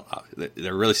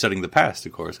they're really studying the past,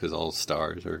 of course, because all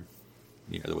stars are...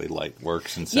 the way light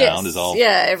works and sound is all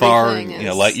far,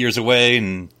 light years away.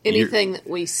 And anything that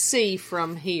we see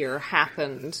from here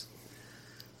happened.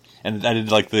 And I did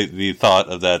like the thought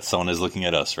of that someone is looking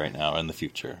at us right now in the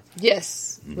future.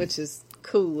 Yes, which is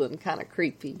cool and kind of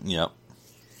creepy. Yep.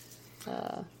 And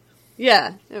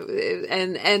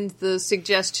the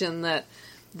suggestion that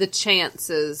the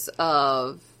chances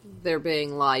of there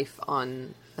being life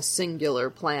on a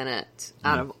singular planet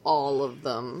out of all of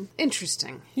them.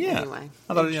 Interesting. Yeah. Anyway.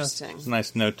 I thought it was a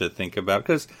nice note to think about,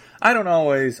 because I don't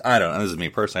know, this is me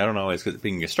personally, I don't always, because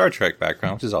being a Star Trek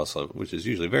background, which is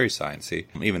usually very sciencey,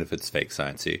 even if it's fake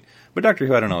sciencey. But Doctor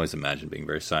Who, I don't always imagine being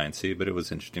very sciencey, but it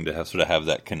was interesting to have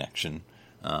that connection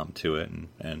to it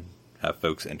and have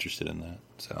folks interested in that.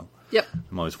 So Yep.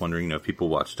 I'm always wondering, if people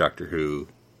watch Doctor Who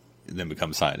and then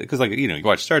become scientists, because you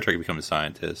watch Star Trek and become a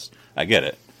scientist. I get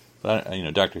it, but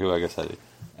Doctor Who, I guess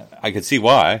I could see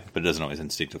why, but it doesn't always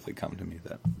instinctively come to me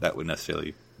that would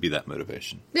necessarily be that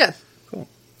motivation. Yeah.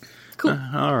 Cool.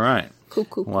 All right.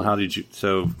 Cool. Well, how did you...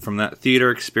 So, from that theater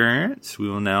experience, we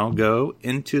will now go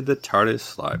into the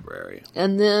TARDIS library.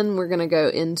 And then we're going to go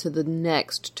into the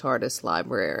next TARDIS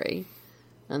library.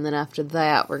 And then after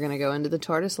that, we're going to go into the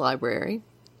TARDIS library.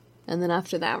 And then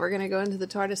after that, we're going to go into the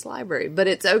TARDIS library. But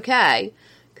it's okay,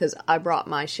 because I brought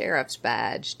my sheriff's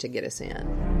badge to get us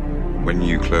in. When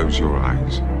you close your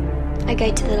eyes, I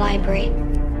go to the library.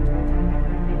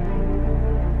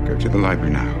 go to the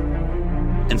library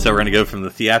now. And so we're going to go from the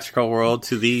theatrical world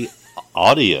to the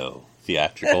audio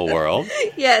theatrical world.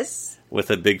 Yes.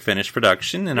 With a Big Finish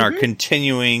production and our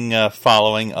continuing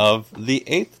following of The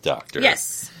Eighth Doctor.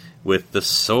 Yes. With the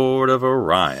Sword of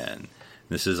Orion.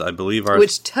 This is, I believe, our...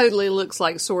 Which totally looks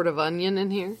like Sword of Onion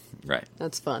in here. Right.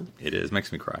 That's fun. It is.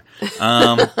 Makes me cry.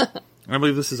 I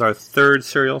believe this is our third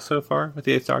serial so far with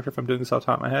The Eighth Doctor, if I'm doing this off the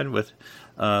top of my head, with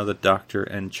the Doctor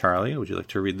and Charlie. Would you like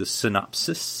to read the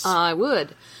synopsis? I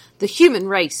would. The human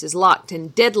race is locked in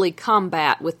deadly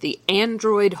combat with the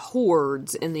android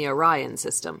hordes in the Orion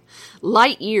system.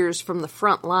 Light years from the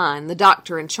front line, the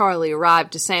Doctor and Charlie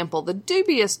arrive to sample the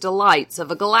dubious delights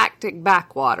of a galactic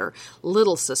backwater,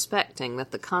 little suspecting that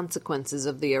the consequences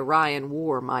of the Orion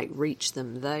War might reach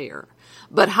them there.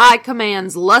 But High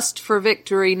Command's lust for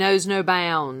victory knows no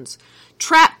bounds.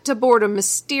 Trapped aboard a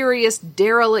mysterious,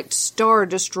 derelict star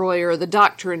destroyer, the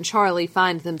Doctor and Charlie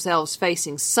find themselves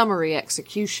facing summary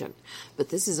execution. But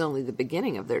this is only the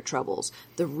beginning of their troubles.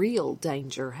 The real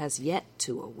danger has yet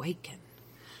to awaken.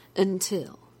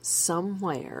 Until,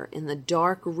 somewhere in the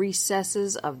dark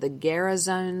recesses of the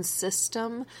Garazone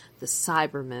system, the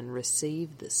Cybermen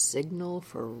receive the signal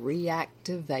for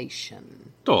reactivation.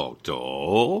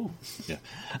 Doctor.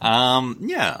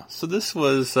 Yeah. So this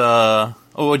was,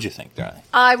 what'd you think, darling?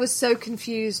 I was so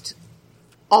confused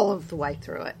all of the way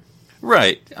through it.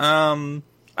 Right. I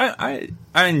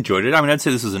enjoyed it. I mean, I'd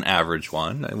say this was an average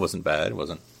one. It wasn't bad. It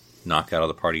wasn't knock out of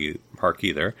the park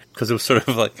either. Because it was sort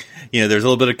of like, there's a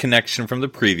little bit of connection from the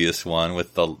previous one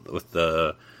with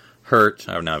the Hurt.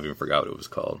 I've even forgot what it was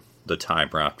called. The Time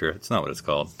Raptor. It's not what it's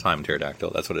called. Time Pterodactyl.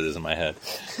 That's what it is in my head.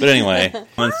 But anyway,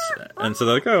 and so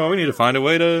they're like, we need to find a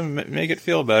way to make it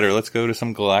feel better. Let's go to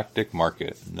some galactic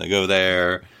market. And they go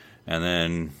there, and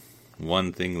then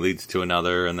one thing leads to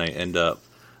another, and they end up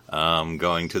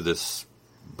going to this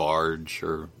barge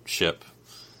or ship,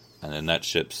 and then that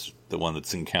ship's the one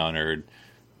that's encountered,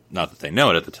 not that they know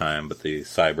it at the time, but the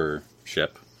cyber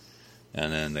ship.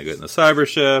 And then they get in the cyber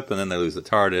ship, and then they lose the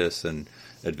TARDIS, and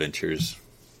adventures.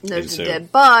 There's a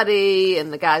dead body,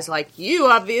 and the guy's like, you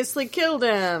obviously killed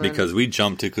him. Because we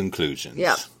jump to conclusions.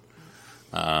 Yep.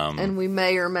 And we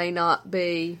may or may not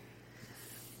be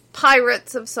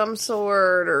pirates of some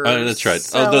sort, or that's right.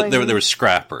 selling... They were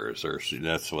scrappers, or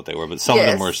that's what they were. But some of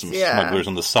them were some smugglers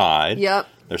on the side. Yep.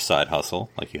 Their side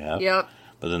hustle, like you have. Yep.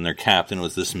 But then their captain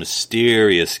was this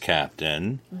mysterious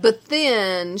captain. But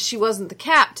then she wasn't the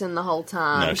captain the whole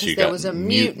time, because there was a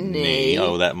mutiny.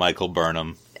 Oh, that Michael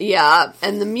Burnham. Yeah,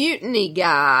 and the mutiny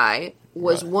guy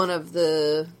was one of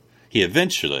the... He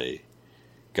eventually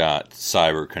got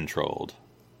cyber controlled.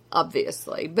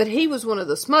 Obviously. But he was one of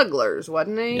the smugglers,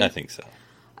 wasn't he? I think so.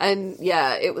 And,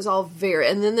 yeah, it was all very...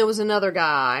 And then there was another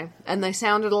guy, and they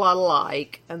sounded a lot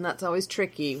alike, and that's always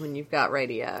tricky when you've got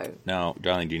radio. Now,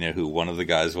 darling, do you know who one of the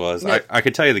guys was? No. I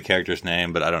could tell you the character's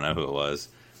name, but I don't know who it was.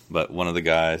 But one of the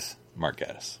guys, Mark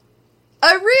Gatiss.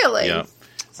 Oh, really? Yeah.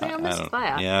 See, I missed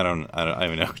that. Yeah, I don't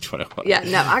even know which one it was. Yeah,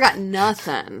 no, I got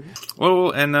nothing.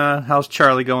 Well, and how's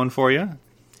Charlie going for you?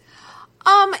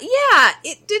 Yeah,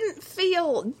 it didn't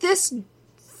feel... This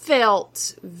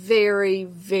felt very,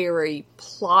 very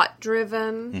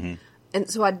plot-driven. Mm-hmm. And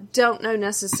so I don't know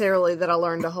necessarily that I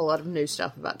learned a whole lot of new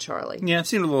stuff about Charlie. Yeah, it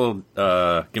seemed a little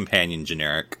companion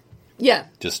generic. Yeah.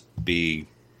 Just be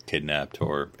kidnapped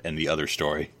or in the other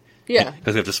story. Yeah.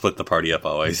 Because we have to split the party up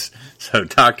always. So,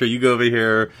 Doctor, you go over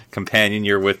here. Companion,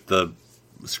 you're with the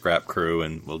scrap crew,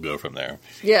 and we'll go from there.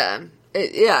 Yeah.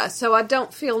 So I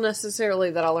don't feel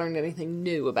necessarily that I learned anything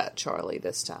new about Charlie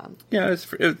this time. Yeah, it's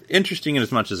interesting in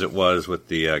as much as it was with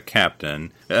the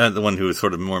captain, the one who was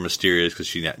sort of more mysterious because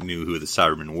she knew who the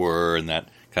Cybermen were, and that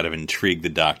kind of intrigued the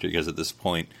Doctor, because at this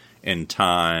point in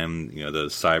time. You know, the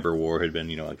cyber war had been,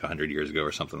 you know, like 100 years ago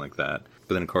or something like that.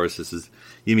 But then, of course,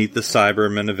 you meet the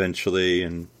Cybermen eventually,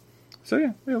 and so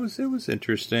yeah, it was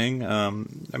interesting. I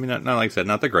mean, not like I said,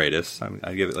 not the greatest.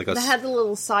 I give it like a. They had the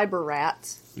little cyber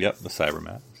rats. Yep, the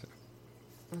Cybermen.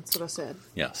 That's what I said.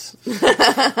 Yes.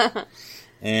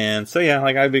 And so yeah,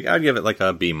 like I'd give it like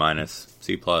a B-,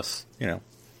 C+. You know.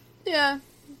 Yeah,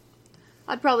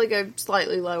 I'd probably go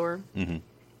slightly lower. Mm-hmm.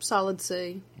 Solid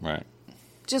C. Right.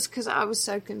 Just because I was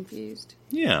so confused.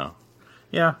 Yeah.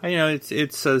 Yeah, you know, it's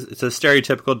a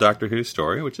stereotypical Doctor Who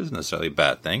story, which isn't necessarily a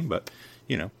bad thing, but,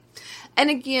 you know. And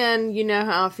again, you know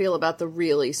how I feel about the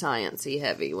really sciencey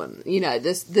heavy one. You know,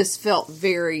 this felt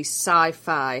very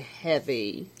sci-fi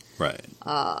heavy. Right.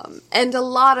 And a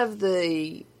lot of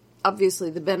obviously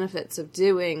the benefits of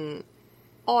doing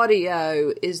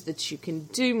audio is that you can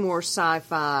do more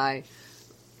sci-fi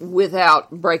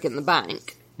without breaking the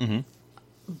bank. Mm-hmm.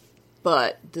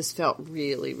 But this felt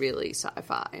really, really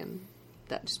sci-fi, and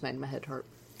that just made my head hurt.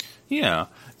 Yeah.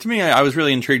 To me, I was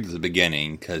really intrigued at the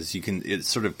beginning, because it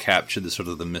sort of captured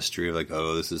the mystery of, like,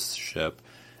 oh, this is a ship.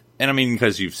 And I mean,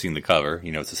 because you've seen the cover,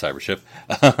 you know it's a cyber ship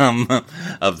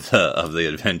of the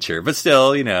adventure. But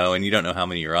still, you know, and you don't know how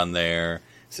many are on there.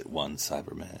 Is it 1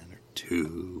 Cyberman or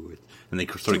 2? And they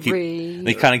sort of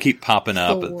keep popping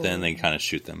up, 4. But then they kind of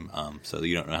shoot them. So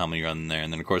you don't know how many are on there.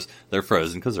 And then, of course, they're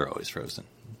frozen, because they're always frozen.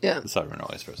 Yeah. The Cybermen are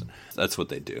always frozen. That's what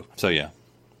they do. So, yeah.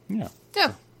 Yeah.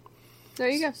 Yeah. There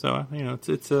you go. So, you know,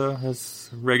 it's a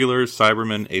regular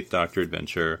Cyberman 8th Doctor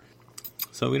adventure.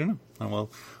 So, we don't know.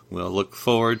 We'll look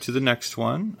forward to the next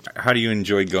one. How do you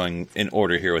enjoy going in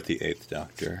order here with the 8th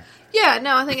Doctor? Yeah,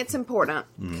 no, I think it's important,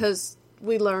 because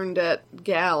we learned at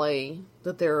Galley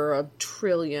that there are 1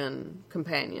 trillion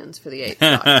companions for the 8th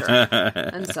Doctor.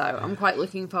 And so I'm quite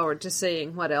looking forward to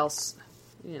seeing what else,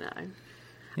 you know.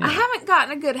 Yeah. I haven't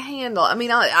gotten a good handle. I mean,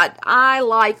 I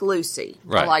like Lucy.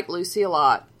 Right. I like Lucy a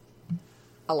lot.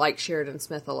 I like Sheridan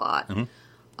Smith a lot.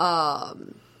 Mm-hmm.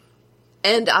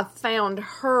 And I've found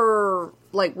her,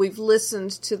 like, we've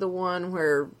listened to the one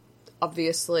where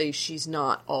obviously she's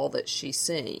not all that she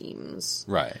seems.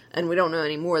 Right. And we don't know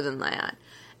any more than that.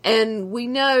 And we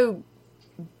know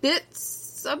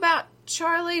bits about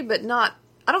Charlie, but not,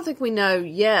 I don't think we know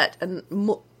yet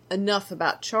enough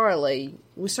about Charlie.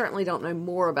 We certainly don't know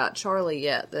more about Charlie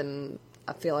yet than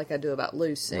I feel like I do about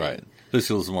Lucy. Right.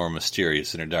 Lucy was a more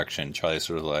mysterious introduction. Charlie's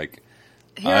sort of like,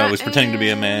 I was pretending to be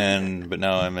a man, but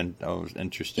now I was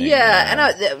interesting.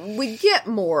 Yeah, and we get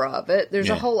more of it. There's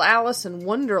a whole Alice in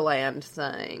Wonderland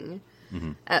thing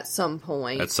at some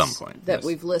point. At some point. That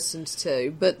we've listened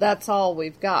to, but that's all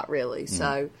we've got, really.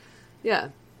 So, yeah.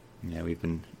 Yeah, we've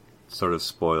been sort of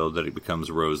spoiled that it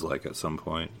becomes Rose-like at some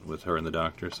point with her and the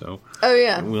Doctor, so... Oh,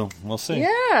 yeah. We'll see.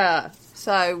 Yeah.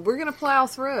 So, we're going to plow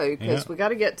through, because we got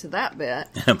to get to that bit.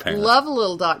 Apparently. Love a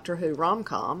little Doctor Who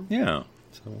rom-com. Yeah.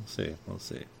 So, we'll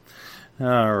see.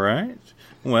 All right.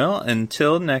 Well,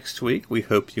 until next week, we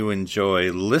hope you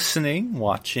enjoy listening,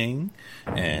 watching,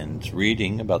 and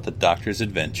reading about the Doctor's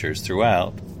adventures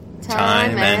throughout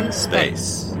time and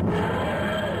space.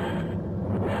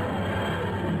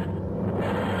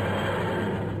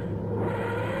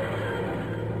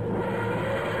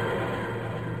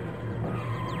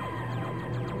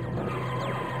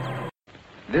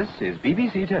 This is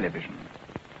BBC Television.